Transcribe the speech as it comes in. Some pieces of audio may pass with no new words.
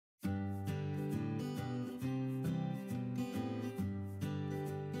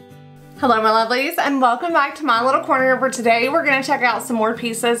Hello my lovelies and welcome back to my little corner where today we're going to check out some more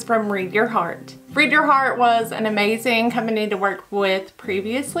pieces from Read Your Heart. Read Your Heart was an amazing company to work with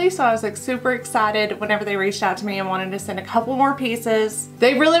previously, so I was like super excited whenever they reached out to me and wanted to send a couple more pieces.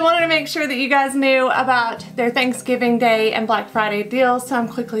 They really wanted to make sure that you guys knew about their Thanksgiving Day and Black Friday deals, so I'm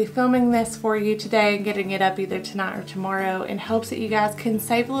quickly filming this for you today and getting it up either tonight or tomorrow in hopes that you guys can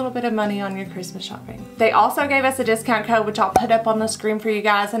save a little bit of money on your Christmas shopping. They also gave us a discount code which I'll put up on the screen for you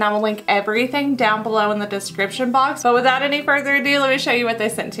guys, and I will link everything down below in the description box. But without any further ado, let me show you what they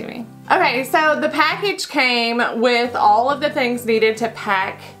sent to me. Okay, so the package came with all of the things needed to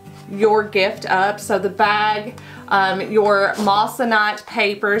pack your gift up. So the bag, your Moissanite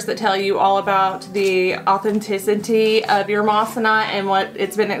papers that tell you all about the authenticity of your Moissanite and what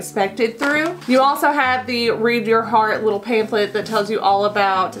it's been expected through. You also have the Read Your Heart little pamphlet that tells you all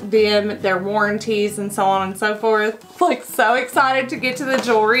about them, their warranties, and so on and so forth. Like, so excited to get to the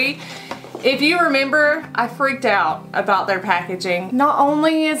jewelry. If you remember, I freaked out about their packaging. Not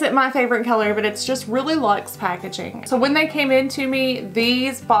only is it my favorite color, but it's just really luxe packaging. So when they came into me,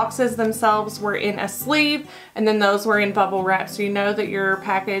 these boxes themselves were in a sleeve, and then those were in bubble wrap, so you know that your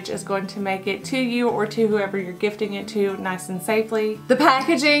package is going to make it to you or to whoever you're gifting it to nice and safely. The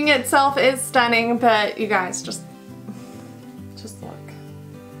packaging itself is stunning, but you guys just look.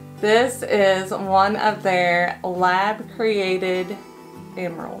 This is one of their lab created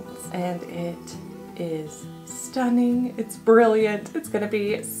emeralds, and it is stunning. It's brilliant. It's gonna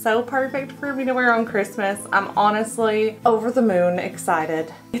be so perfect for me to wear on Christmas. I'm honestly over the moon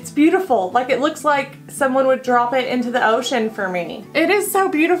excited. It's beautiful. Like, it looks like someone would drop it into the ocean for me. It is so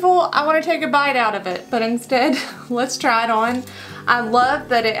beautiful. I want to take a bite out of it, but instead let's try it on. I love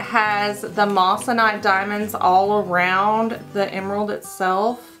that it has the Moissanite diamonds all around the emerald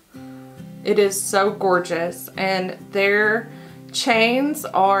itself. It is so gorgeous, and their chains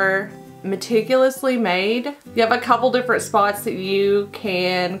are meticulously made. You have a couple different spots that you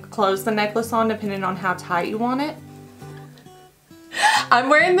can close the necklace on depending on how tight you want it. I'm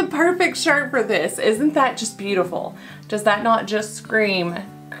wearing the perfect shirt for this. Isn't that just beautiful? Does that not just scream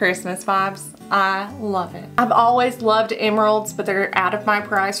Christmas vibes? I love it. I've always loved emeralds, but they're out of my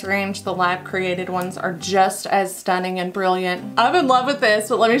price range. The lab created ones are just as stunning and brilliant. I'm in love with this,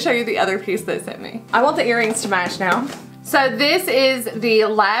 but let me show you the other piece they sent me. I want the earrings to match now. So this is the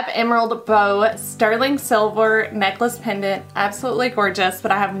Lab Emerald Bow Sterling Silver Necklace Pendant. Absolutely gorgeous,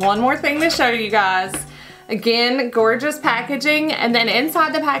 but I have one more thing to show you guys. Again, gorgeous packaging, and then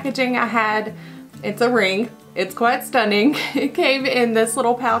inside the packaging I had, it's a ring. It's quite stunning. It came in this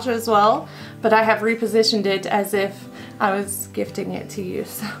little pouch as well, but I have repositioned it as if I was gifting it to you.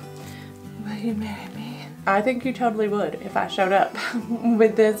 So, will you marry me? I think you totally would if I showed up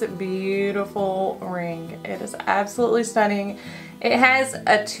with this beautiful ring. It is absolutely stunning. It has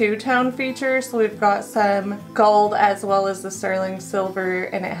a two-tone feature, so we've got some gold as well as the sterling silver,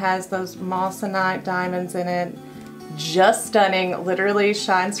 and it has those Moissanite diamonds in it. Just stunning, literally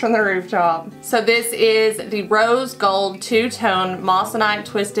shines from the rooftop. So this is the rose gold two-tone Moissanite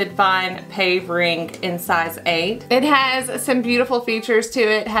twisted vine Pave ring in size 8. It has some beautiful features to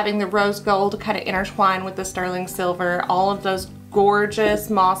it, having the rose gold kind of intertwined with the sterling silver, all of those gorgeous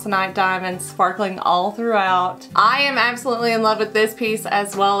Moissanite diamonds sparkling all throughout. I am absolutely in love with this piece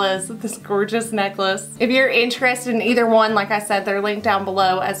as well as this gorgeous necklace. If you're interested in either one, like I said, they're linked down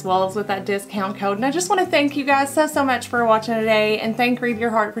below as well as with that discount code. And I just want to thank you guys so much for watching today, and thank Read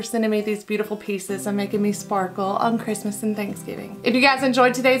Your Heart for sending me these beautiful pieces and making me sparkle on Christmas and Thanksgiving. If you guys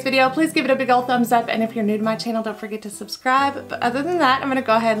enjoyed today's video, please give it a big old thumbs up, and if you're new to my channel, don't forget to subscribe. But other than that, I'm going to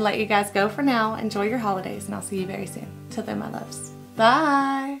go ahead and let you guys go for now. Enjoy your holidays, and I'll see you very soon. Till then, my loves.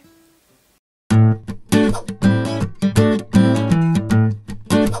 Bye!